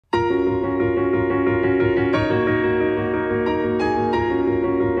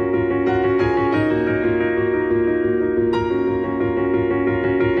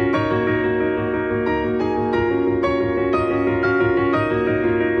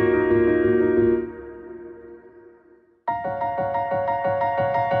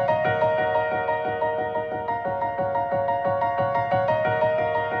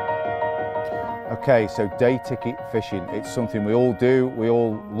Okay, so day ticket fishing, it's something we all do, we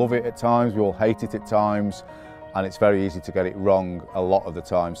all love it at times, we all hate it at times, and it's very easy to get it wrong a lot of the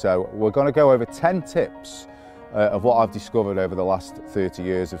time. So we're going to go over 10 tips of what I've discovered over the last 30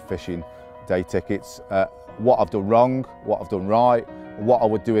 years of fishing day tickets, what I've done wrong, what I've done right, what I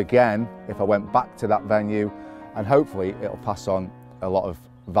would do again if I went back to that venue, and hopefully it'll pass on a lot of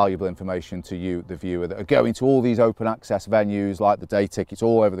valuable information to you, the viewer, that are going to all these open access venues like the day tickets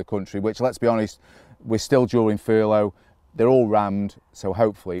all over the country, which, let's be honest, we're still during furlough, they're all rammed, so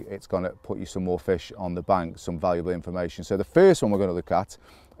hopefully it's going to put you some more fish on the bank, some valuable information. So the first one we're going to look at,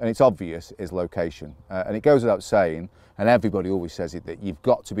 and it's obvious, is location. And it goes without saying, and everybody always says it, that you've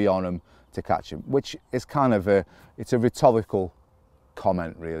got to be on them to catch them, which is kind of it's a rhetorical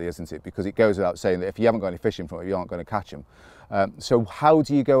comment really, isn't it? Because it goes without saying that if you haven't got any fishing from it, you aren't going to catch them. So how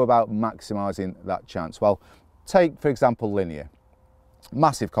do you go about maximising that chance? Well, take for example Linear,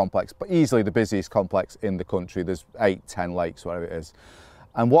 massive complex, but easily the busiest complex in the country. There's 8, 10 lakes, whatever it is.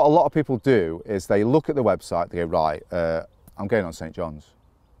 And what a lot of people do is they look at the website, they go, right, I'm going on St John's,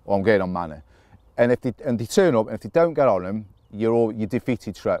 or I'm going on Manor, and if they turn up, and if they don't get on them, you're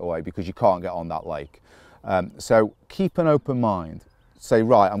defeated straight away because you can't get on that lake. So keep an open mind. Say,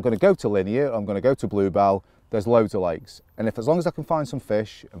 right, I'm going to go to Linear, I'm going to go to Bluebell, there's loads of lakes. And if as long as I can find some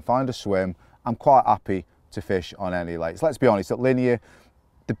fish and find a swim, I'm quite happy to fish on any lakes. Let's be honest, at Linear,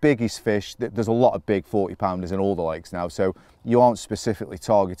 the biggest fish, there's a lot of big 40-pounders in all the lakes now, so you aren't specifically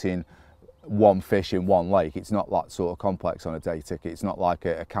targeting one fish in one lake. It's not that sort of complex on a day ticket. It's not like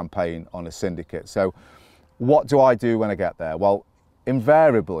a campaign on a syndicate. So what do I do when I get there? Well,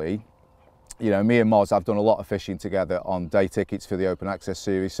 invariably, you know, me and Moz, I've done a lot of fishing together on day tickets for the open access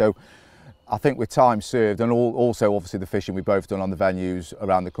series. So I think with time served, and also obviously the fishing we've both done on the venues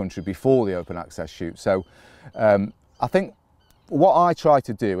around the country before the open access shoot. So I think what I try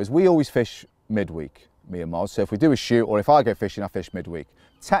to do is we always fish midweek, me and Moz. So if we do a shoot, or if I go fishing, I fish midweek.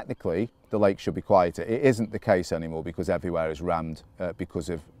 Technically, the lake should be quieter. It isn't the case anymore because everywhere is rammed because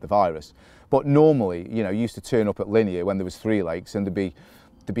of the virus. But normally, you know, you used to turn up at Linear when there was 3 lakes, and there'd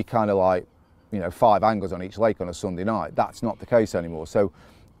be kind of like, you know, 5 anglers on each lake on a Sunday night. That's not the case anymore. So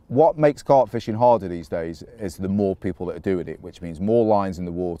what makes carp fishing harder these days is the more people that are doing it, which means more lines in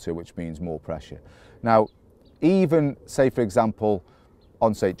the water, which means more pressure. Now, even say for example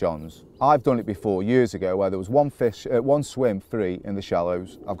on St John's, I've done it before years ago where there was one swim free in the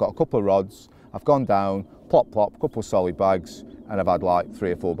shallows. I've got a couple of rods, I've gone down, plop, couple of solid bags, and I've had like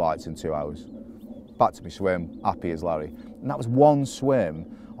 3 or 4 bites in 2 hours. Back to my swim, happy as Larry. And that was one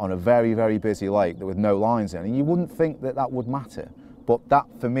swim on a very, very busy lake that with no lines in, and you wouldn't think that that would matter. But that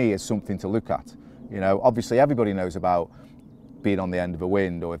for me is something to look at. You know, obviously everybody knows about being on the end of a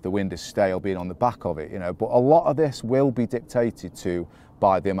wind, or if the wind is stale, being on the back of it, you know, but a lot of this will be dictated to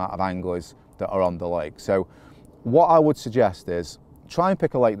by the amount of anglers that are on the lake. So what I would suggest is try and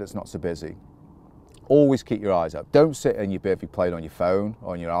pick a lake that's not so busy. Always keep your eyes out. Don't sit in your bivvy playing on your phone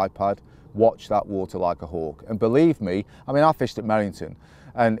or on your iPad. Watch that water like a hawk. And believe me, I mean, I fished at Merrington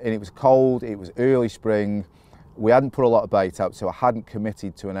and it was cold, it was early spring, we hadn't put a lot of bait out, so I hadn't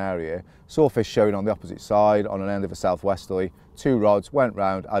committed to an area. Saw fish showing on the opposite side on an end of a southwesterly, 2 rods, went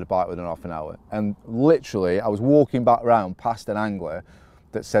round, had a bite within half an hour. And literally, I was walking back round past an angler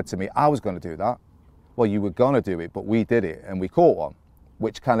that said to me, I was going to do that. Well, you were going to do it, but we did it and we caught one,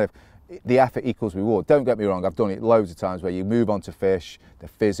 which kind of, the effort equals reward. Don't get me wrong, I've done it loads of times where you move on to fish, they're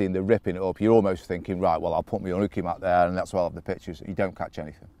fizzing, they're ripping it up, you're almost thinking, right, well, I'll put my unhooking mat there and that's where I'll have the pictures. You don't catch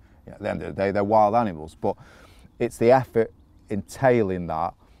anything. You know, at the end of the day, they're wild animals, but it's the effort entailing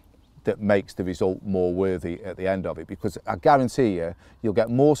that that makes the result more worthy at the end of it, because I guarantee you, you'll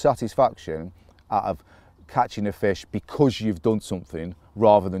get more satisfaction out of catching a fish because you've done something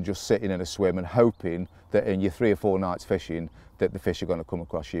rather than just sitting in a swim and hoping that in your 3 or 4 nights fishing that the fish are going to come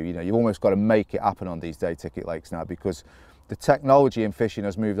across you. You know, you've almost got to make it happen on these day ticket lakes now, because the technology in fishing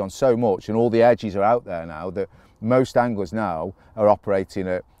has moved on so much and all the edges are out there now that most anglers now are operating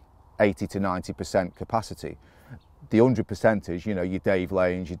at 80 to 90% capacity. The 100%ers, you know, your Dave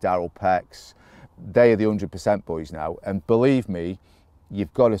Lanes, your Darryl Pecks, they are the 100% boys now. And believe me,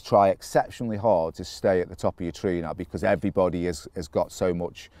 you've got to try exceptionally hard to stay at the top of your tree now, because everybody has got so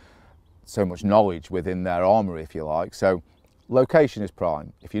much knowledge within their armoury, if you like. So location is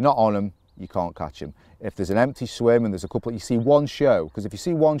prime. If you're not on them, you can't catch them. If there's an empty swim and there's a couple, you see one show, because if you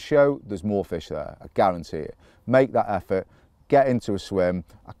see one show, there's more fish there, I guarantee it. Make that effort. Get into a swim.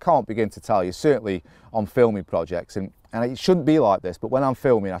 I can't begin to tell you, certainly on filming projects, and it shouldn't be like this, but when I'm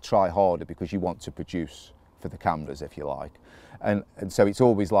filming I try harder because you want to produce for the cameras, if you like, and so it's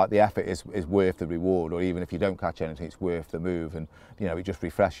always like the effort is worth the reward, or even if you don't catch anything, it's worth the move, and you know, it just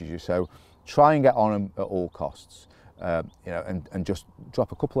refreshes you. So try and get on them at all costs. You know, and just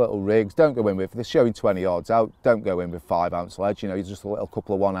drop a couple of little rigs. Don't go in with, if they're showing 20 yards out, don't go in with 5 ounce lead. You know, just a little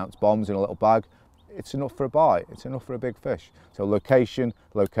couple of 1 ounce bombs in a little bag. It's enough for a bite. It's enough for a big fish. So location,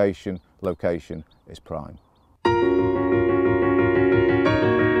 location, location is prime.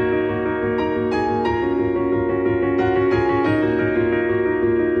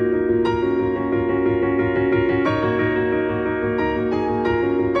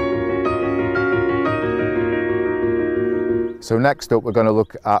 So next up we're going to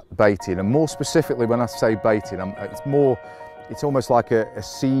look at baiting, and more specifically when I say baiting, it's almost like a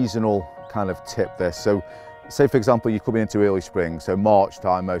seasonal kind of tip this. So say for example you're coming into early spring, so March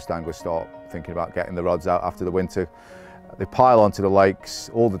time most anglers start thinking about getting the rods out after the winter. They pile onto the lakes,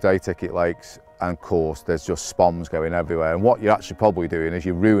 all the day ticket lakes, and of course there's just spoms going everywhere, and what you're actually probably doing is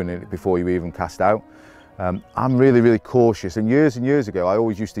you're ruining it before you even cast out. I'm really cautious, and years ago I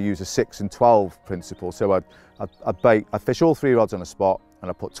always used to use a 6 and 12 principle. So I'd fish all 3 rods on a spot and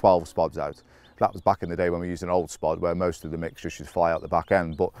I'd put 12 spods out. That was back in the day when we used an old spod where most of the mixture should fly out the back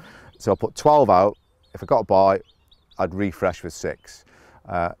end. So I put 12 out. If I got a bite, I'd refresh with 6.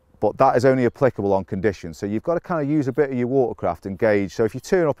 But that is only applicable on conditions. So you've got to kind of use a bit of your watercraft and gauge. So if you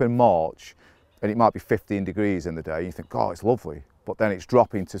turn up in March and it might be 15 degrees in the day, you think, oh, it's lovely. But then it's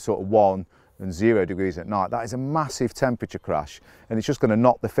dropping to sort of 1 and 0 degrees at night. That is a massive temperature crash, and it's just going to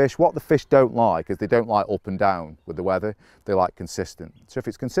knock the fish. What the fish don't like is they don't like up and down with the weather. They like consistent. So if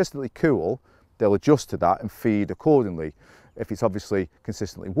it's consistently cool, they'll adjust to that and feed accordingly. If it's obviously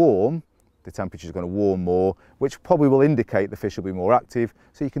consistently warm, the temperature is going to warm more, which probably will indicate the fish will be more active.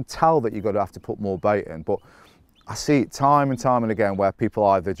 So you can tell that you're going to have to put more bait in. But I see it time and time and again where people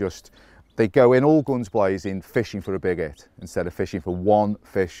either they go in all guns blazing fishing for a big hit instead of fishing for one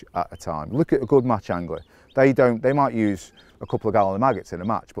fish at a time. Look at a good match angler. They might use a couple of gallon of maggots in a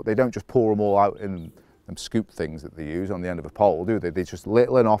match, but they don't just pour them all out in them scoop things that they use on the end of a pole, do they? They just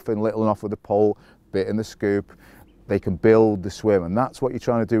littling off with a pole, bit in the scoop. They can build the swim, and that's what you're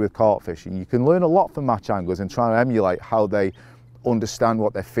trying to do with carp fishing. You can learn a lot from match anglers and try and emulate how they understand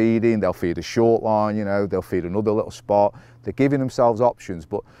what they're feeding. They'll feed a short line, you know, they'll feed another little spot. They're giving themselves options,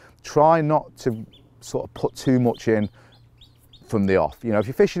 but try not to sort of put too much in from the off. You know, if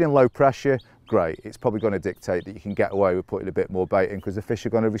you're fishing in low pressure, great. It's probably going to dictate that you can get away with putting a bit more bait in because the fish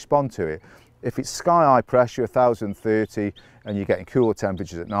are going to respond to it. If it's sky high pressure, 1030, and you're getting cooler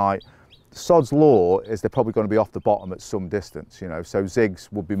temperatures at night, sod's law is they're probably going to be off the bottom at some distance, you know. So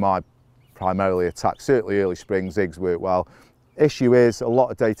zigs would be my primarily attack. Certainly early spring zigs work well. Issue is a lot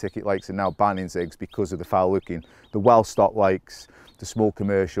of day ticket lakes are now banning zigs because of the foul looking. The well-stocked lakes, the small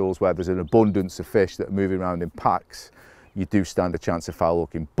commercials where there's an abundance of fish that are moving around in packs, you do stand a chance of foul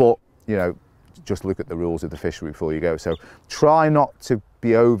looking. But, you know, just look at the rules of the fishery before you go. So try not to be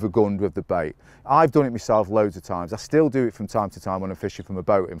overgunned with the bait. I've done it myself loads of times. I still do it from time to time when I'm fishing from a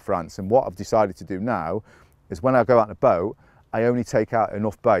boat in France. And what I've decided to do now is when I go out in a boat, I only take out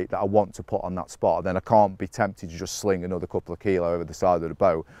enough bait that I want to put on that spot. Then I can't be tempted to just sling another couple of kilo over the side of the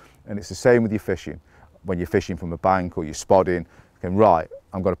boat. And it's the same with your fishing. When you're fishing from a bank or you're spodding, right,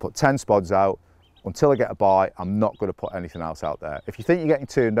 I'm going to put 10 spods out. Until I get a bite, I'm not going to put anything else out there. If you think you're getting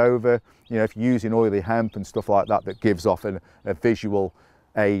turned over, you know, if you're using oily hemp and stuff like that, that gives off a visual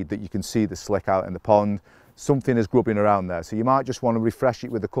aid that you can see the slick out in the pond, something is grubbing around there. So you might just want to refresh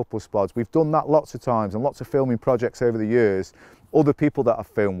it with a couple of spods. We've done that lots of times and lots of filming projects over the years. Other people that I've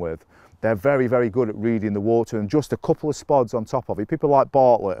filmed with, they're very good at reading the water, and just a couple of spods on top of it. People like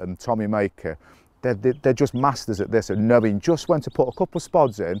Bartlett and Tommy Maker, they're just masters at this, and knowing just when to put a couple of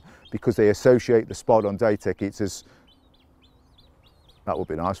spods in because they associate the spod on day tickets as, that would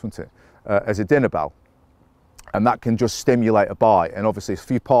be nice, wouldn't it, as a dinner bell. And that can just stimulate a bite. And obviously a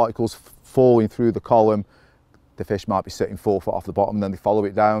few particles falling through the column, the fish might be sitting 4 foot off the bottom, and then they follow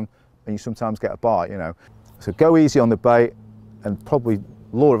it down and you sometimes get a bite, you know. So go easy on the bait, and probably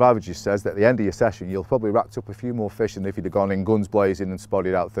law of averages says that at the end of your session you'll probably racked up a few more fish than if you'd have gone in guns blazing and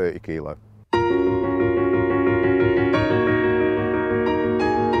spotted out 30 kilo.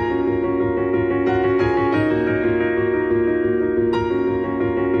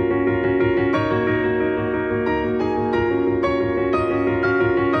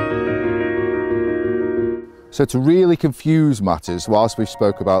 So to really confuse matters, whilst we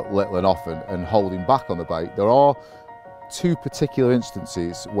spoke about littling off and holding back on the bait, there are 2 particular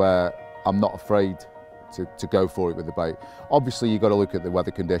instances where I'm not afraid to go for it with the bait. Obviously you've got to look at the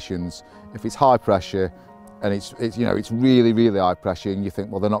weather conditions. If it's high pressure and it's you know, it's really high pressure and you think,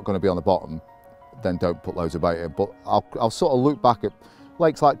 well, they're not going to be on the bottom, then don't put loads of bait in. But I'll sort of look back at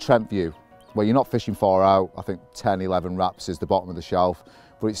lakes like Trent View, where you're not fishing far out. I think 10, 11 wraps is the bottom of the shelf.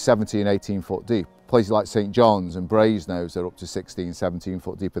 but it's 17, 18 foot deep. Places like St John's and Brasenose are up to 16, 17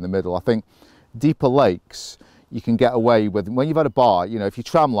 foot deep in the middle. I think deeper lakes, you can get away with, when you've had a bite, you know, if you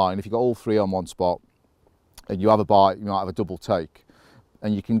tram line, if you've got all three on one spot and you have a bite, you might have a double take.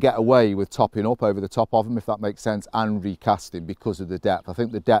 And you can get away with topping up over the top of them, if that makes sense, and recasting because of the depth. I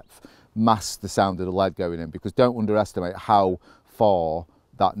think the depth masks the sound of the lead going in, because don't underestimate how far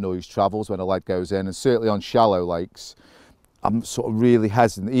that noise travels when a lead goes in. And certainly on shallow lakes, I'm sort of really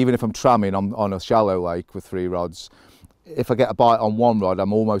hesitant, even if I'm tramming on a shallow lake with 3 rods, if I get a bite on one rod,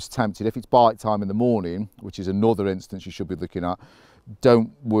 I'm almost tempted. If it's bite time in the morning, which is another instance you should be looking at,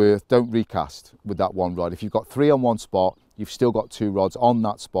 don't recast with that one rod. If you've got 3 on one spot, you've still got 2 rods on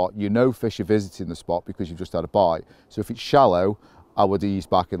that spot. You know fish are visiting the spot because you've just had a bite. So if it's shallow, I would ease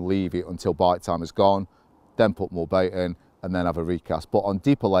back and leave it until bite time is gone, then put more bait in and then have a recast. But on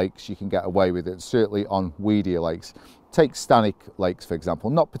deeper lakes, you can get away with it, certainly on weedier lakes. Take Stannic lakes, for example,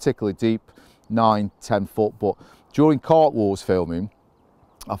 not particularly deep, 9, 10 foot, but during Carp Wars filming,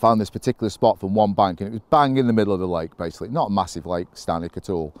 I found this particular spot from one bank, and it was bang in the middle of the lake, basically. Not a massive lake, Stannic at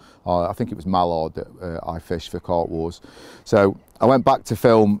all. I think it was mallard that I fished for Carp Wars. So I went back to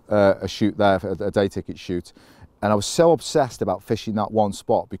film a shoot there, a day ticket shoot, and I was so obsessed about fishing that one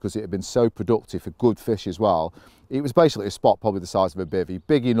spot because it had been so productive for good fish as well. It was basically a spot probably the size of a bivvy,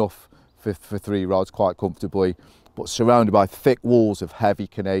 big enough for 3 rods quite comfortably, but surrounded by thick walls of heavy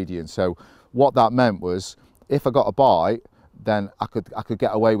Canadian. So what that meant was, if I got a bite, then I could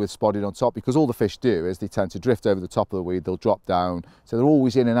get away with spotting on top, because all the fish do is they tend to drift over the top of the weed, they'll drop down, so they're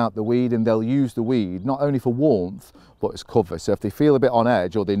always in and out the weed, and they'll use the weed not only for warmth but as cover. So if they feel a bit on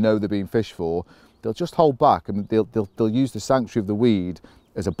edge or they know they're being fished for, they'll just hold back and they'll use the sanctuary of the weed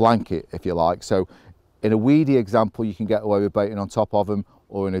as a blanket, if you like. So in a weedy example, you can get away with baiting on top of them,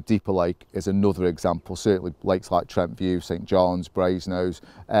 or in a deeper lake is another example. Certainly lakes like Trent View, St John's, Brasenose,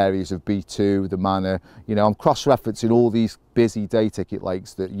 areas of B2, the Manor. You know, I'm cross-referencing all these busy day ticket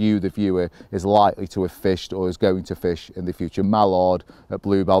lakes that you, the viewer, is likely to have fished or is going to fish in the future. Mallard at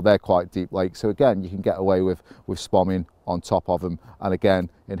Bluebell, they're quite deep lakes. So again, you can get away with spomming on top of them. And again,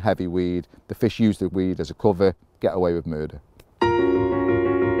 in heavy weed, the fish use the weed as a cover, get away with murder.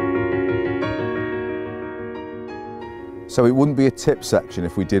 So it wouldn't be a tip section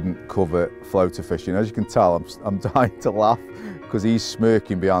if we didn't cover floater fishing. As you can tell, I'm dying to laugh because he's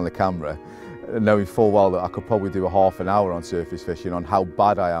smirking behind the camera, knowing full well that I could probably do a half an hour on surface fishing on how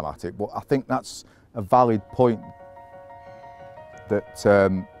bad I am at it. But I think that's a valid point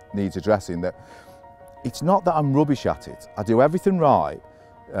that needs addressing, that it's not that I'm rubbish at it. I do everything right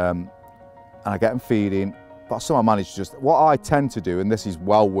and I get them feeding, but somehow I manage to just, what I tend to do, and this is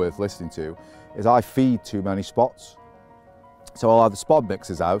well worth listening to, is I feed too many spots. So I'll have the spod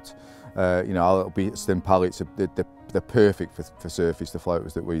mixers out, you know, I'll be stim pallets, they're perfect for surface, the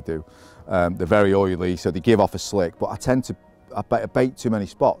floaters that we do. They're very oily, so they give off a slick, but I tend to bait too many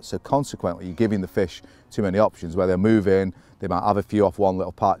spots, so consequently you're giving the fish too many options where they'll move in, they might have a few off one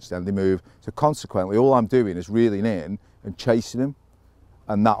little patch, then they move. So consequently all I'm doing is reeling in and chasing them,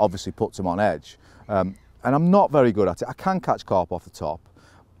 and that obviously puts them on edge. And I'm not very good at it. I can catch carp off the top,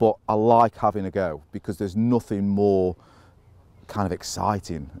 but I like having a go because there's nothing more kind of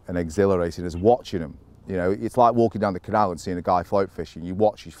exciting and exhilarating as watching them. You know, it's like walking down the canal and seeing a guy float fishing. You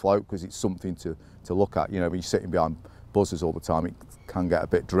watch his float because it's something to look at. You know, when you're sitting behind buzzers all the time, it can get a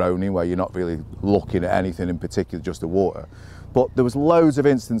bit droning where you're not really looking at anything in particular, just the water. But there was loads of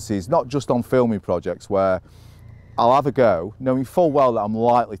instances, not just on filming projects, where I'll have a go, knowing full well that I'm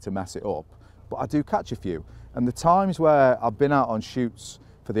likely to mess it up, but I do catch a few. And the times where I've been out on shoots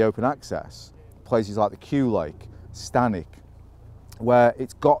for the open access, places like the Kew Lake, Stannic, where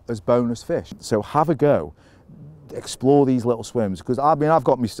it's got as bonus fish. So have a go, explore ththese little swims, because I mean, I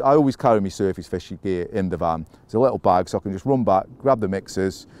always carry my surface fishing gear in the van. It's a little bag, so I can just run back, grab the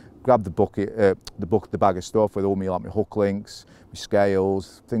mixers, grab the bucket, the bag of stuff with all my hook links, my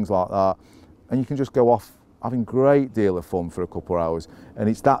scales, things like that, and you can just go off having a great deal of fun for a couple of hours. And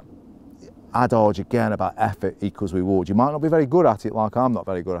it's that adage again about effort equals reward. You might not be very good at it, like I'm not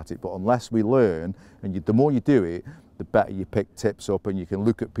very good at it, but unless we learn, and the more you do it, the better you pick tips up, and you can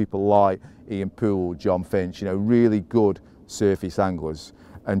look at people like Ian Poole, John Finch, you know, really good surface anglers,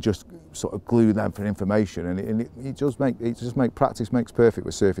 and just sort of glue them for information. And it just make practice makes perfect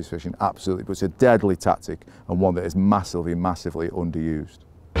with surface fishing, absolutely. But it's a deadly tactic and one that is massively, massively underused.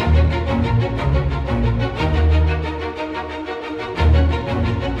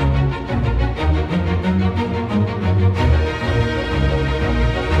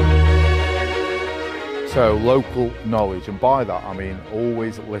 So local knowledge, and by that I mean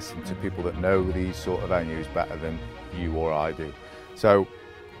always listen to people that know these sort of venues better than you or I do. So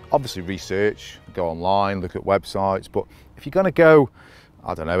Obviously research, go online, look at websites, but if you're going to go,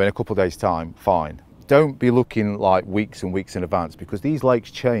 I don't know, in a couple of days' time, fine. Don't be looking like weeks and weeks in advance, because these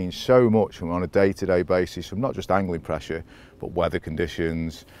lakes change so much from on a day-to-day basis, from not just angling pressure, but weather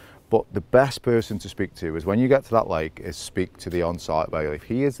conditions. But the best person to speak to is when you get to that lake is speak to the on-site bailiff.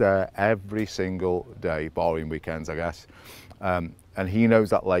 He is there every single day, barring weekends, I guess. And he knows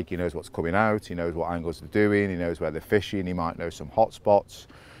that lake, he knows what's coming out, he knows what angles they're doing, he knows where they're fishing, he might know some hot spots.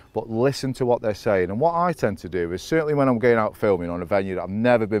 But listen to what they're saying. And what I tend to do is, certainly when I'm going out filming on a venue that I've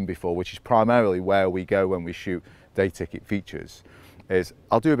never been before, which is primarily where we go when we shoot day ticket features, is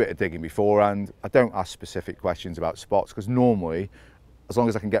I'll do a bit of digging beforehand. I don't ask specific questions about spots, because normally, as long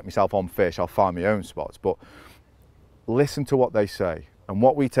as I can get myself on fish, I'll find my own spots. But listen to what they say. And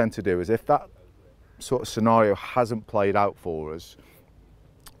what we tend to do is, if that sort of scenario hasn't played out for us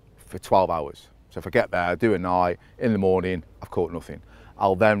for 12 hours, so if I get there, I do a night, in the morning, I've caught nothing,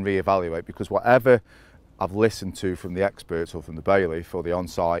 I'll then reevaluate, because whatever I've listened to from the experts or from the bailiff or the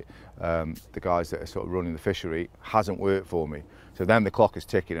on-site, the guys that are sort of running the fishery, hasn't worked for me. So then the clock is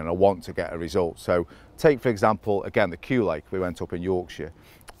ticking and I want to get a result. So take, for example, again, the Q Lake, we went up in Yorkshire.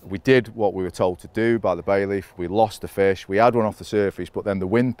 We did what we were told to do by the bailiff. We lost the fish. We had one off the surface, but then the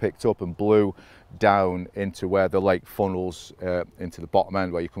wind picked up and blew down into where the lake funnels into the bottom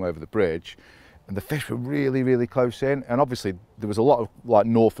end where you come over the bridge. And the fish were really, really close in. And obviously there was a lot of like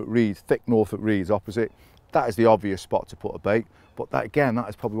Norfolk reeds, thick Norfolk reeds opposite. That is the obvious spot to put a bait. But that, again, that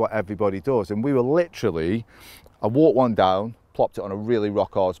is probably what everybody does. And we were literally, I walked one down, plopped it on a really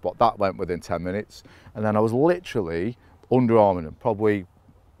rock hard spot. That went within 10 minutes. And then I was literally underarming them, probably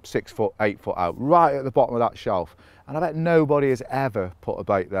 6 foot, 8 foot out, right at the bottom of that shelf. And I bet nobody has ever put a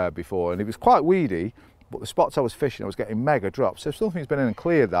bait there before. And it was quite weedy, but the spots I was fishing, I was getting mega drops. So something's been in and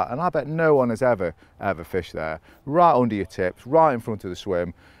cleared that, and I bet no one has ever fished there. Right under your tips, right in front of the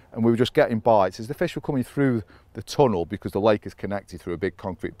swim, and we were just getting bites. As the fish were coming through the tunnel, because the lake is connected through a big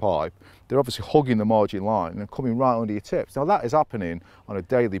concrete pipe, they're obviously hugging the margin line and coming right under your tips. Now that is happening on a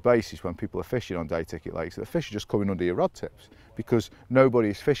daily basis when people are fishing on day ticket lakes. The fish are just coming under your rod tips, because nobody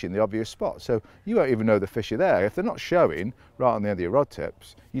is fishing the obvious spot. So you won't even know the fish are there. If they're not showing right on the end of your rod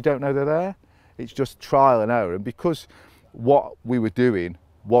tips, you don't know they're there. It's just trial and error. And because what we were doing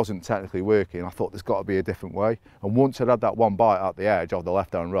wasn't technically working, I thought there's got to be a different way. And once I'd had that one bite at the edge of the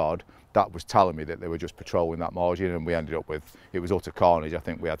left-hand rod, that was telling me that they were just patrolling that margin, and we ended up with, it was utter carnage. I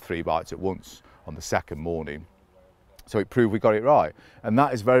think we had 3 bites at once on the second morning. So it proved we got it right. And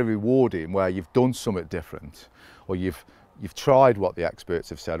that is very rewarding, where you've done something different, or you've tried what the experts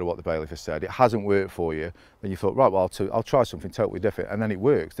have said or what the bailiff has said, it hasn't worked for you, then you thought, right, well, I'll try something totally different, and then it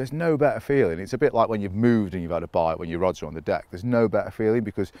works. There's no better feeling. It's a bit like when you've moved and you've had a bite when your rods are on the deck. There's no better feeling,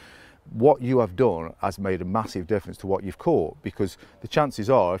 because what you have done has made a massive difference to what you've caught, because the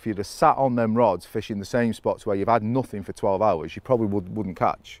chances are, if you'd have sat on them rods fishing the same spots where you've had nothing for 12 hours, you probably wouldn't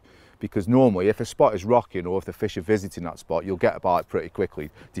catch. Because normally, if a spot is rocking or if the fish are visiting that spot, you'll get a bite pretty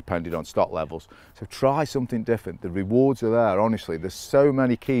quickly, depending on stock levels. So try something different. The rewards are there, honestly. There's so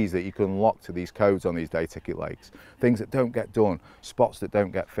many keys that you can unlock to these codes on these day ticket lakes. Things that don't get done, spots that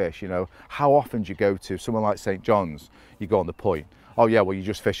don't get fish, you know. How often do you go to somewhere like St. John's, you go on the point? Oh yeah, well you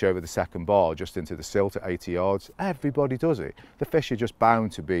just fish over the second bar, just into the silt at 80 yards. Everybody does it. The fish are just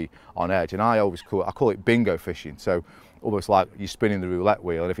bound to be on edge, and I call it bingo fishing. So almost like you're spinning the roulette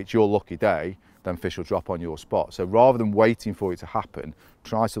wheel, and if it's your lucky day, then fish will drop on your spot. So rather than waiting for it to happen,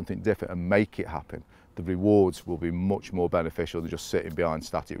 try something different and make it happen. The rewards will be much more beneficial than just sitting behind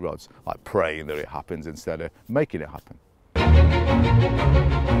static rods, like praying that it happens instead of making it happen.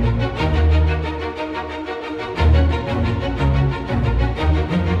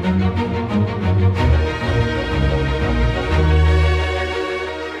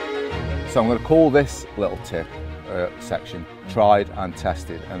 So I'm going to call this little tip section tried and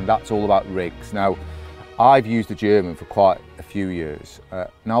tested, and that's all about rigs. Now, I've used the German for quite a few years. Now,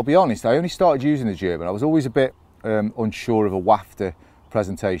 I'll be honest, I only started using the German. I was always a bit unsure of a wafter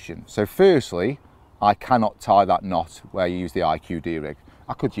presentation. So firstly, I cannot tie that knot where you use the IQD rig.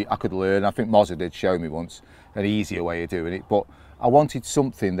 I could learn. I think Mozza did show me once an easier way of doing it, but I wanted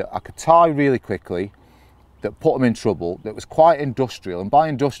something that I could tie really quickly, that put them in trouble, that was quite industrial. And by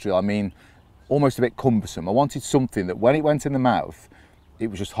industrial, I mean almost a bit cumbersome. I wanted something that when it went in the mouth,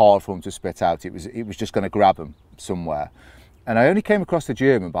 it was just hard for them to spit out. It was just going to grab them somewhere. And I only came across the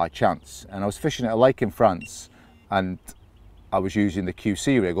German by chance, and I was fishing at a lake in France, and I was using the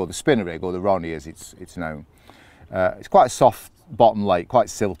QC rig, or the spinner rig, or the Ronnie as it's known. It's quite a soft bottom lake, quite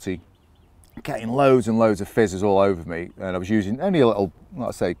silty, getting loads and loads of fizzes all over me, and I was using only a little,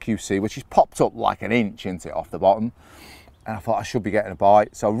 let's say, QC, which is popped up like an inch into it off the bottom. and I thought I should be getting a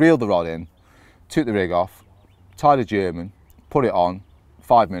bite. So I reeled the rod in, took the rig off, tied a German, put it on,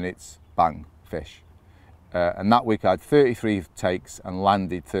 5 minutes, bang, fish. And that week I had 33 takes and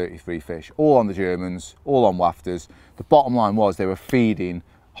landed 33 fish, all on the Germans, all on wafters. The bottom line was they were feeding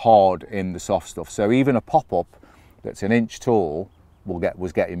hard in the soft stuff. So even a pop-up that's an inch tall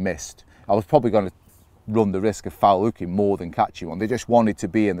was getting missed. I was probably going to run the risk of foul hooking more than catching one. They just wanted to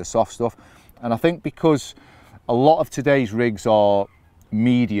be in the soft stuff. And I think because a lot of today's rigs are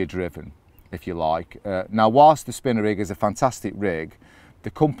media driven, if you like. Now, whilst the spinner rig is a fantastic rig, the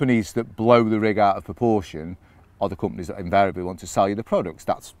companies that blow the rig out of proportion are the companies that invariably want to sell you the products.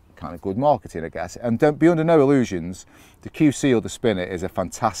 That's kind of good marketing, I guess. And don't be under no illusions, the QC or the spinner is a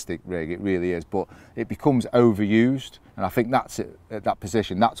fantastic rig, it really is, but it becomes overused. And I think that's it, at that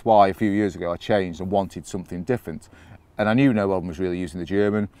position. That's why a few years ago I changed and wanted something different. And I knew no one was really using the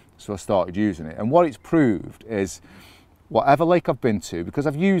German, so I started using it. And what it's proved is, whatever lake I've been to, because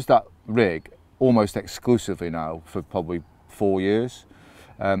I've used that rig almost exclusively now for probably 4 years,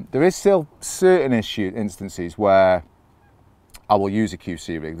 there is still certain instances where I will use a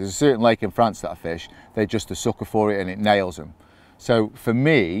QC rig. There's a certain lake in France that I fish, they're just a sucker for it and it nails them. So for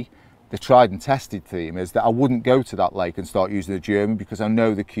me, the tried and tested theme is that I wouldn't go to that lake and start using the German because I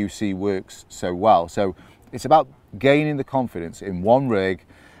know the QC works so well. So it's about gaining the confidence in one rig,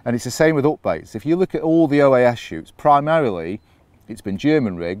 and it's the same with upbaits. If you look at all the OAS shoots, primarily it's been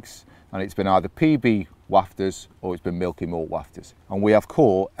German rigs and it's been either PB wafters or it's been milky malt wafters, and we have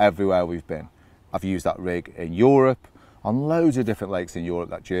caught everywhere we've been. I've used that rig in Europe on loads of different lakes in Europe,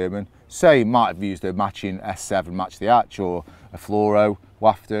 that German. Say might have used a matching S7 match the hatch or a fluoro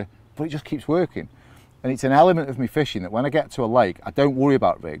wafter, but it just keeps working. And it's an element of me fishing that when I get to a lake, I don't worry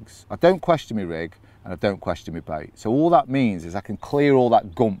about rigs. I don't question my rig and I don't question my bait. So all that means is I can clear all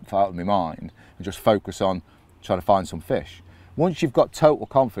that gumph out of my mind and just focus on trying to find some fish. Once you've got total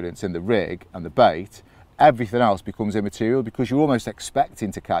confidence in the rig and the bait, everything else becomes immaterial because you're almost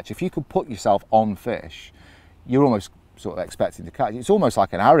expecting to catch. If you can put yourself on fish, you're almost sort of expecting to catch. It's almost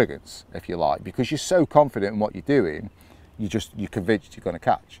like an arrogance, if you like, because you're so confident in what you're doing, you're convinced you're going to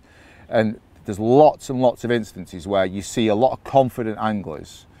catch. And there's lots and lots of instances where you see a lot of confident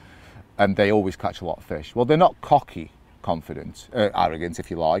anglers and they always catch a lot of fish. Well, they're not cocky confident, arrogant,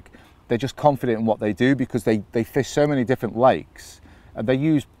 if you like. They're just confident in what they do because they fish so many different lakes and they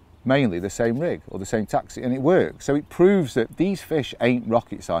use mainly the same rig or the same taxi, and it works. So it proves that these fish ain't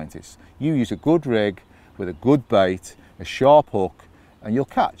rocket scientists. You use a good rig with a good bait, a sharp hook, and you'll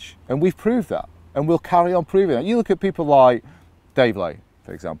catch. And we've proved that, and we'll carry on proving that. You look at people like Dave Lay,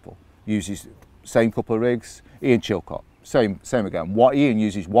 for example, uses same couple of rigs. Ian Chilcott, same again. Ian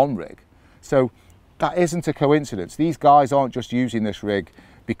uses one rig. So that isn't a coincidence. These guys aren't just using this rig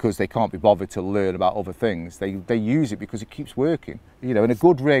because they can't be bothered to learn about other things. They use it because it keeps working. You know, and a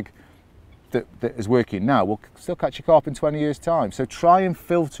good rig that is working now will still catch a carp in 20 years' time. So try and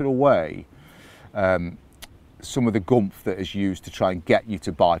filter away some of the gumph that is used to try and get you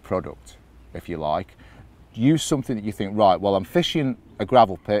to buy product, if you like. Use something that you think, right, well, I'm fishing a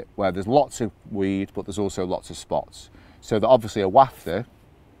gravel pit where there's lots of weed, but there's also lots of spots. So that obviously a wafter,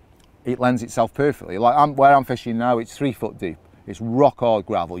 it lends itself perfectly. Like where I'm fishing now, it's 3 foot deep. It's rock hard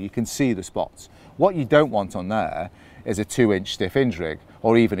gravel, you can see the spots. What you don't want on there is a 2-inch stiff hinge rig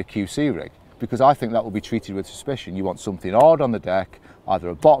or even a QC rig, because I think that will be treated with suspicion. You want something hard on the deck, either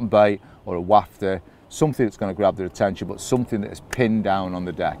a bottom bait or a wafter, something that's going to grab their attention, but something that is pinned down on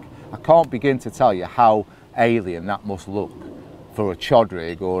the deck. I can't begin to tell you how alien that must look for a chod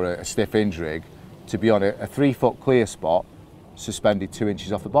rig or a stiff hinge rig to be on a 3 foot clear spot suspended 2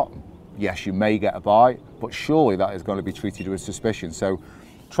 inches off the bottom. Yes, you may get a bite, but surely that is going to be treated with suspicion. So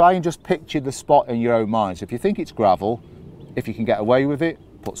try and just picture the spot in your own mind. So if you think it's gravel, if you can get away with it,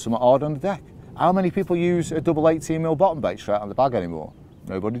 put something hard on the deck. How many people use a double 18mm bottom bait straight on the bag anymore?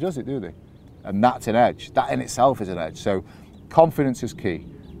 Nobody does it, do they? And that's an edge. That in itself is an edge. So confidence is key.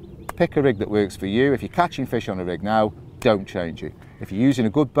 Pick a rig that works for you. If you're catching fish on a rig now, don't change it. If you're using a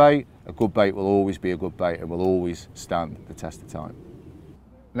good bait will always be a good bait and will always stand the test of time.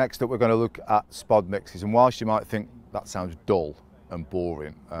 Next up, we're going to look at spod mixes, and whilst you might think that sounds dull and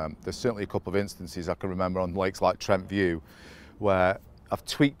boring, there's certainly a couple of instances I can remember on lakes like Trent View where I've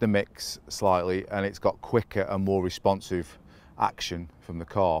tweaked the mix slightly and it's got quicker and more responsive action from the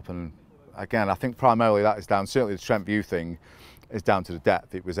carp. And again, I think primarily that is down, certainly the Trent View thing is down to the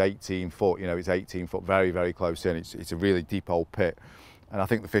depth. It was 18 foot, you know, it's 18 foot, very, very close in. It's a really deep old pit. And I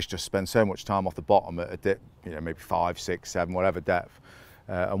think the fish just spend so much time off the bottom at a dip, you know, maybe 5, 6, 7, whatever depth.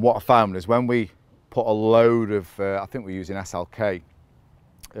 And what I found is when we put a load of, I think we're using SLK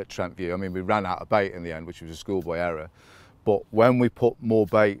at Trent View. I mean, we ran out of bait in the end, which was a schoolboy error. But when we put more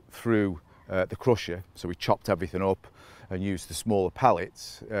bait through the crusher, so we chopped everything up and used the smaller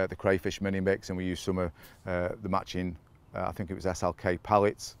pellets, the crayfish mini mix, and we used some of the matching, I think it was SLK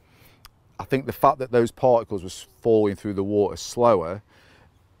pellets. I think the fact that those particles were falling through the water slower,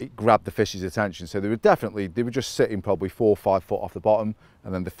 it grabbed the fish's attention. So they were just sitting probably 4 or 5 foot off the bottom,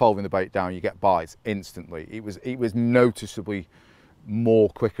 and then they're following the bait down, you get bites instantly. It was noticeably more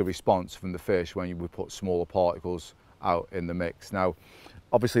quicker response from the fish when you would put smaller particles out in the mix. Now,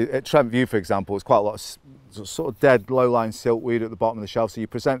 obviously at Trent View, for example, it's quite a lot of sort of dead low-lying siltweed at the bottom of the shelf, so you're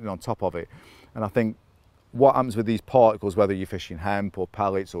presenting on top of it. And I think what happens with these particles, whether you're fishing hemp or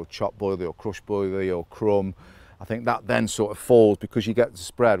pellets or chopped boilie or crushed boilie or crumb, I think that then sort of falls, because you get the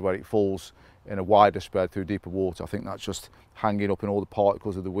spread where it falls in a wider spread through deeper water. I think that's just hanging up in all the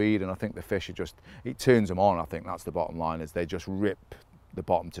particles of the weed, and I think the fish are just, it turns them on. I think that's the bottom line, is they just rip the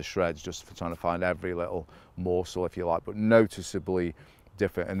bottom to shreds just for trying to find every little morsel, if you like, but noticeably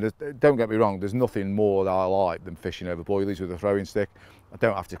different. And don't get me wrong, there's nothing more that I like than fishing over boilies with a throwing stick. I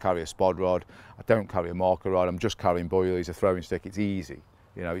don't have to carry a spod rod, I don't carry a marker rod, I'm just carrying boilies, a throwing stick. It's easy,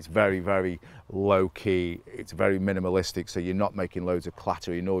 you know, it's very, very low key, it's very minimalistic, so you're not making loads of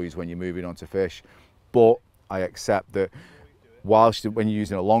clattery noise when you're moving on to fish. But I accept that whilst when you're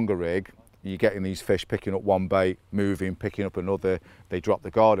using a longer rig, you're getting these fish picking up one bait, moving, picking up another, they drop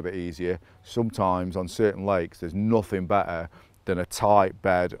the guard a bit easier. Sometimes on certain lakes, there's nothing better than a tight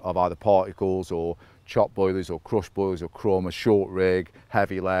bed of either particles or chopped boilies or crushed boilies or crumb, a short rig,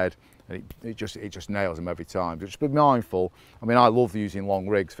 heavy lead, and it just nails them every time. But just be mindful. I mean, I love using long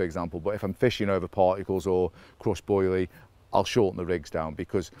rigs, for example, but if I'm fishing over particles or crushed boilie, I'll shorten the rigs down,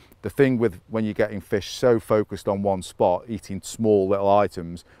 because the thing with when you're getting fish so focused on one spot, eating small little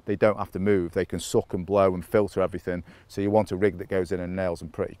items, they don't have to move. They can suck and blow and filter everything. So you want a rig that goes in and nails them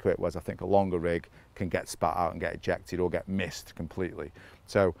pretty quick, whereas I think a longer rig can get spat out and get ejected or get missed completely.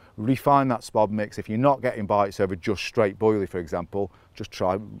 So refine that spod mix. If you're not getting bites over just straight boilie, for example, just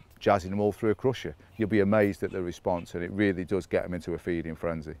try jazzing them all through a crusher. You'll be amazed at the response, and it really does get them into a feeding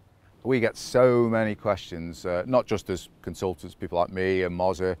frenzy. We get so many questions, not just as consultants, people like me and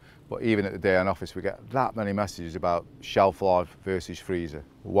Mozza, but even at the day-end office, we get that many messages about shelf life versus freezer.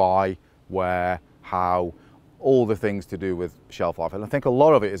 Why, where, how, all the things to do with shelf life. And I think a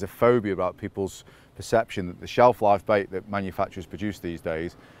lot of it is a phobia about people's perception that the shelf life bait that manufacturers produce these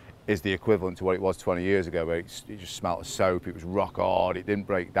days is the equivalent to what it was 20 years ago, where it just smelled of soap, it was rock hard, it didn't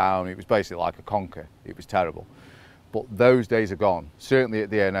break down, it was basically like a conker, it was terrible. But those days are gone. Certainly at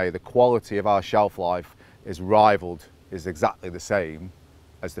DNA, the quality of our shelf life is exactly the same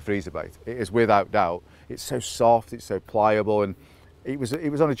as the freezer bait. It is without doubt. It's so soft, it's so pliable, and it was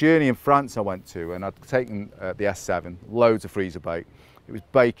on a journey in France I went to, and I'd taken the S7, loads of freezer bait. It was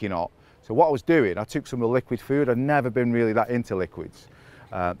baking hot. So what I was doing, I took some of the liquid food. I'd never been really that into liquids,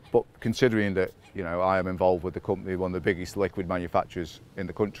 but considering that, you know, I am involved with the company, one of the biggest liquid manufacturers in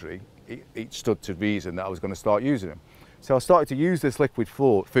the country, it stood to reason that I was going to start using them. So I started to use this liquid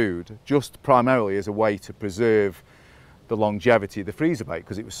food just primarily as a way to preserve the longevity of the freezer bait,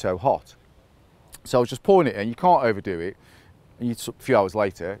 because it was so hot. So I was just pouring it in. You can't overdo it, and a few hours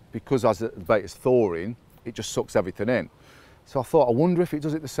later, because as the bait is thawing, it just sucks everything in. So I thought, I wonder if it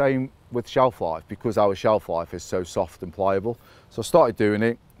does it the same with shelf life, because our shelf life is so soft and pliable. So I started doing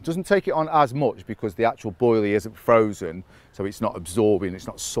it. It doesn't take it on as much because the actual boilie isn't frozen, so it's not absorbing, it's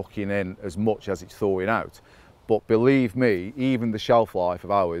not sucking in as much as it's thawing out. But believe me, even the shelf life of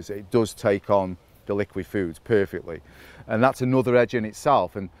ours, it does take on the liquid foods perfectly. And that's another edge in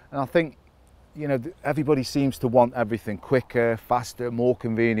itself. And I think, you know, everybody seems to want everything quicker, faster, more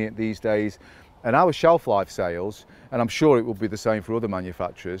convenient these days. And our shelf life sales, and I'm sure it will be the same for other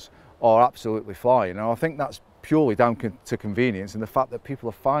manufacturers, are absolutely flying. And I think that's purely down to convenience and the fact that people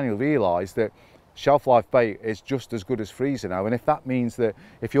have finally realised that shelf life bait is just as good as freezer now. And if that means that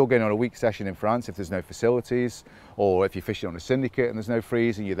if you're going on a week session in France, if there's no facilities, or if you're fishing on a syndicate and there's no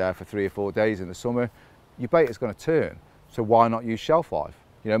freezing, you're there for 3 or 4 days in the summer, your bait is going to turn. So why not use shelf life?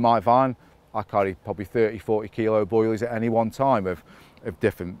 You know, my van, I carry probably 30, 40 kilo boilies at any one time of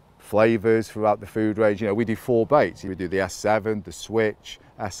different flavours throughout the food range. You know, we do 4 baits. We do the S7, the Switch,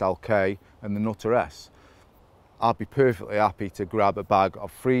 SLK and the Nutter S. I'd be perfectly happy to grab a bag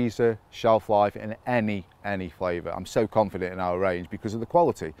of freezer, shelf life in any flavour. I'm so confident in our range because of the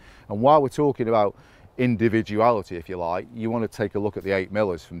quality. And while we're talking about individuality, if you like, you want to take a look at the 8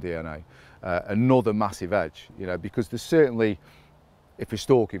 millers from DNA. Another massive edge, you know, because there's certainly, if you're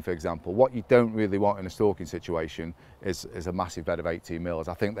stalking, for example, what you don't really want in a stalking situation is a massive bed of 18 mils.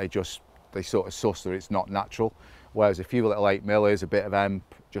 I think they just they sort of suss that it's not natural. Whereas a few little 8mm, a bit of hemp,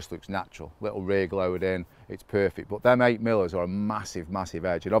 just looks natural. Little rig lowered in, it's perfect. But them 8mm are a massive, massive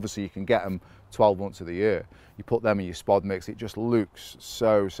edge. And obviously you can get them 12 months of the year. You put them in your spod mix, it just looks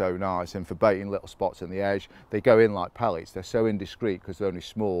so, so nice. And for baiting little spots on the edge, they go in like pellets. They're so indiscreet because they're only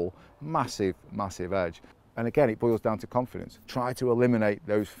small, massive, massive edge. And again, it boils down to confidence. Try to eliminate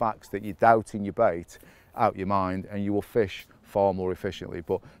those facts that you're doubting your bait out your mind, and you will fish far more efficiently.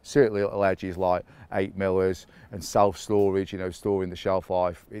 But certainly little edges like 8mm and self-storage, you know, storing the shelf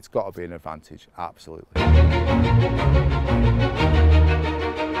life, it's got to be an advantage, absolutely.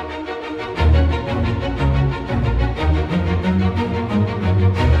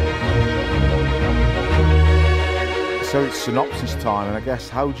 So it's synopsis time, and I guess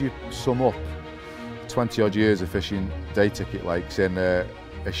how would you sum up 20 odd years of fishing day ticket lakes in a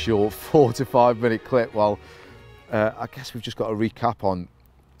short 4 to 5 minute clip? Well, I guess we've just got to recap on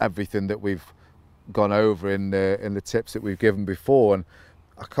everything that we've gone over in the tips that we've given before, and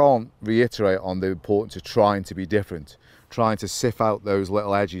I can't reiterate on the importance of trying to be different, trying to sift out those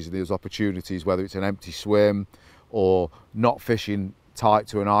little edges and those opportunities, whether it's an empty swim or not fishing tight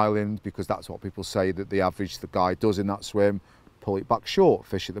to an island, because that's what people say that the average guy does in that swim. Pull it back short,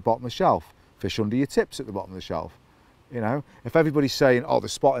 fish at the bottom of the shelf, fish under your tips at the bottom of the shelf. You know, if everybody's saying, oh, the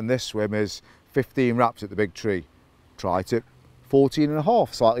spot in this swim is 15 wraps at the big tree, try to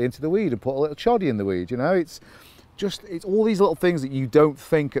 14.5 slightly into the weed and put a little choddy in the weed. You know, it's all these little things that you don't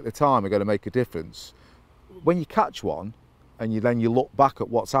think at the time are going to make a difference. When you catch one and then you look back at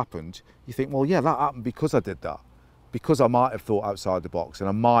what's happened, you think, well, yeah, that happened because I did that, because I might have thought outside the box, and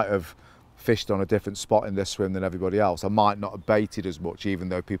I might have fished on a different spot in this swim than everybody else. I might not have baited as much, even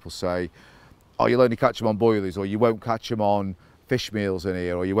though people say, oh, you'll only catch them on boilies, or you won't catch them on fish meals in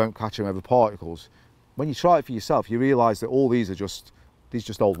here, or you won't catch them over particles. When you try it for yourself, you realise that all these are just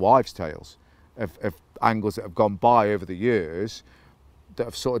old wives' tales of anglers that have gone by over the years that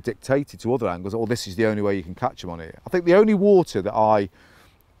have sort of dictated to other anglers, oh, this is the only way you can catch them on here. I think the only water that I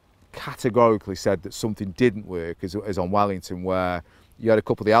categorically said that something didn't work is on Wellington, where you had a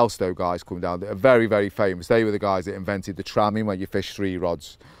couple of the Elstow guys come down that are very, very famous. They were the guys that invented the tramming, where you fish 3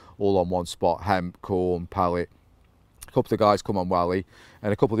 rods all on one spot, hemp, corn, pellet. A couple of guys come on Welly,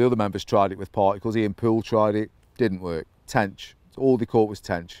 and a couple of the other members tried it with particles. Ian Poole tried it, didn't work. Tench, all they caught was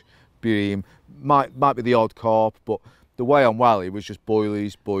tench. Bream, might be the odd carp, but the way on Welly was just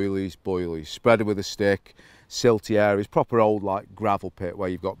boilies, boilies, boilies. Spread it with a stick, silty areas, proper old like gravel pit where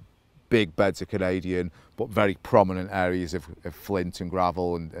you've got big beds of Canadian, but very prominent areas of flint and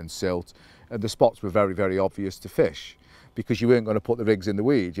gravel and silt. And the spots were very, very obvious to fish, because you weren't going to put the rigs in the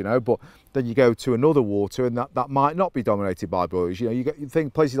weed, you know. But then you go to another water and that might not be dominated by boilies. You know, you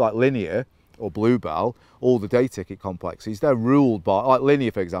think places like Linear or Bluebell, all the day ticket complexes, they're ruled by, like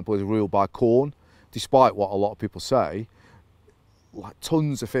Linear, for example, is ruled by corn, despite what a lot of people say. Like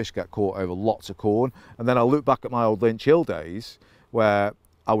tons of fish get caught over lots of corn. And then I look back at my old Lynch Hill days, where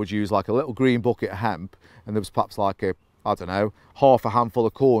I would use like a little green bucket of hemp, and there was perhaps like a, I don't know, half a handful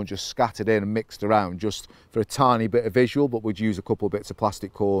of corn just scattered in and mixed around just for a tiny bit of visual, but we'd use a couple of bits of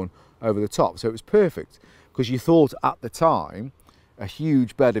plastic corn over the top. So it was perfect, because you thought at the time a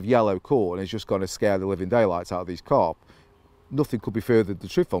huge bed of yellow corn is just going to scare the living daylights out of these carp. Nothing could be further than the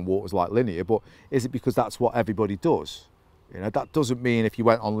truth on waters like Linear, but is it because that's what everybody does? You know, that doesn't mean if you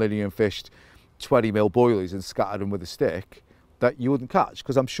went on Linear and fished 20mm boilies and scattered them with a stick that you wouldn't catch,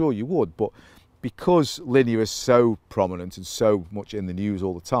 because I'm sure you would. But because Linear is so prominent and so much in the news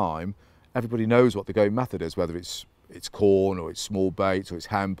all the time, everybody knows what the going method is, whether it's corn or it's small baits or it's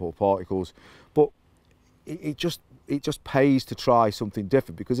hemp or particles. But it just pays to try something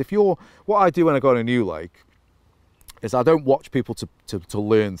different, because if you're, what I do when I go on a new lake is I don't watch people to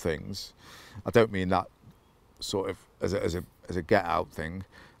learn things. I don't mean that sort of as a get out thing.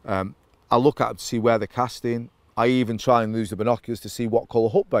 I look at them to see where they're casting. I even try and use the binoculars to see what colour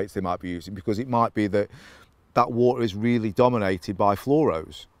hook baits they might be using, because it might be that water is really dominated by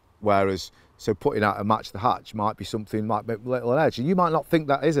fluoros, whereas so putting out a match the hatch might be something, might be a little edge, and you might not think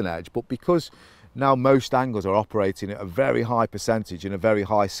that is an edge, but because now most anglers are operating at a very high percentage and a very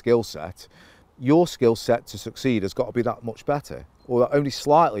high skill set, your skill set to succeed has got to be that much better, or only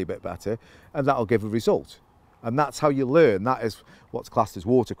slightly a bit better, and that'll give a result. And that's how you learn. That is what's classed as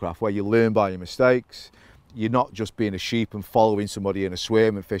watercraft, where you learn by your mistakes. You're not just being a sheep and following somebody in a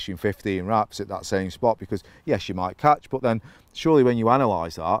swim and fishing 15 wraps at that same spot, because yes, you might catch, but then surely when you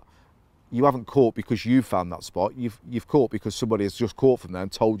analyse that, you haven't caught because you found that spot. You've caught because somebody has just caught from there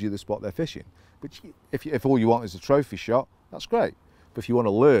and told you the spot they're fishing. But if all you want is a trophy shot, that's great. But if you want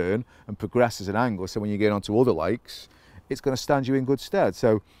to learn and progress as an angler, so when you get onto other lakes, it's going to stand you in good stead.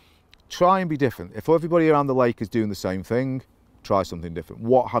 So try and be different. If everybody around the lake is doing the same thing, try something different.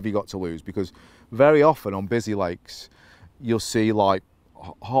 What have you got to lose? Because very often on busy lakes, you'll see like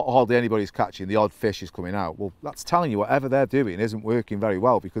hardly anybody's catching, the odd fish is coming out. Well, that's telling you whatever they're doing isn't working very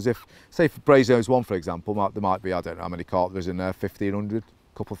well, because if, say for Brasenose 1, for example, there might be, I don't know how many carp there's in there, 1,500,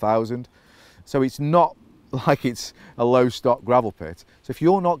 couple thousand. So it's not like it's a low stock gravel pit. So if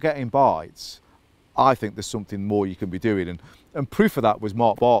you're not getting bites, I think there's something more you can be doing. And proof of that was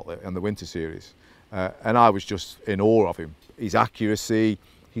Mark Bartlett in the winter series. And I was just in awe of him. His accuracy,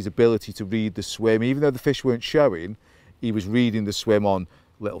 his ability to read the swim, even though the fish weren't showing, he was reading the swim on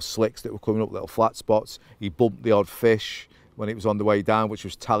little slicks that were coming up, little flat spots. He bumped the odd fish when it was on the way down, which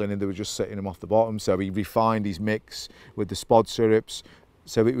was telling him they were just setting him off the bottom. So he refined his mix with the spod syrups,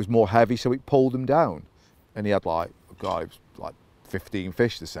 so it was more heavy, so it pulled him down. And he had like 15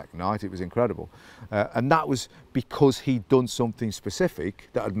 fish the second night. It was incredible. And that was because he'd done something specific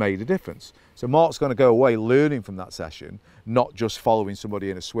that had made a difference. So Mark's going to go away learning from that session, not just following somebody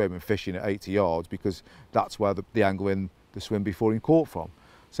in a swim and fishing at 80 yards, because that's where the angle in the swim before he caught from.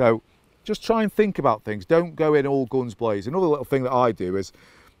 So just try and think about things. Don't go in all guns blazing. Another little thing that I do is,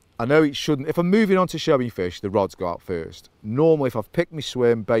 I know it shouldn't, if I'm moving on to showing fish, the rods go out first. Normally, if I've picked my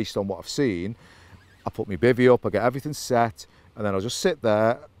swim based on what I've seen, I put my bivvy up, I get everything set, and then I'll just sit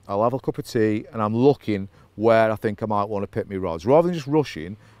there, I'll have a cup of tea, and I'm looking where I think I might want to pick my rods. Rather than just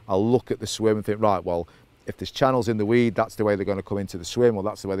rushing, I'll look at the swim and think, right, well, if there's channels in the weed, that's the way they're going to come into the swim, or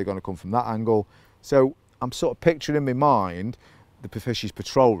that's the way they're going to come from that angle. So I'm sort of picturing in my mind the fish's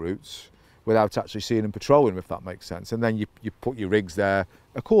patrol routes without actually seeing them patrolling, if that makes sense. And then you put your rigs there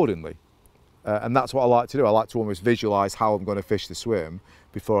accordingly. And that's what I like to do. I like to almost visualise how I'm going to fish the swim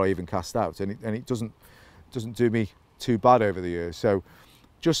before I even cast out. And it doesn't do me too bad over the years. So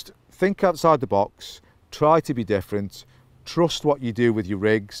just think outside the box, try to be different, trust what you do with your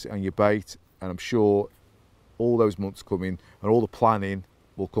rigs and your bait, and I'm sure all those months coming and all the planning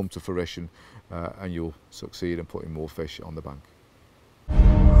will come to fruition, and you'll succeed in putting more fish on the bank.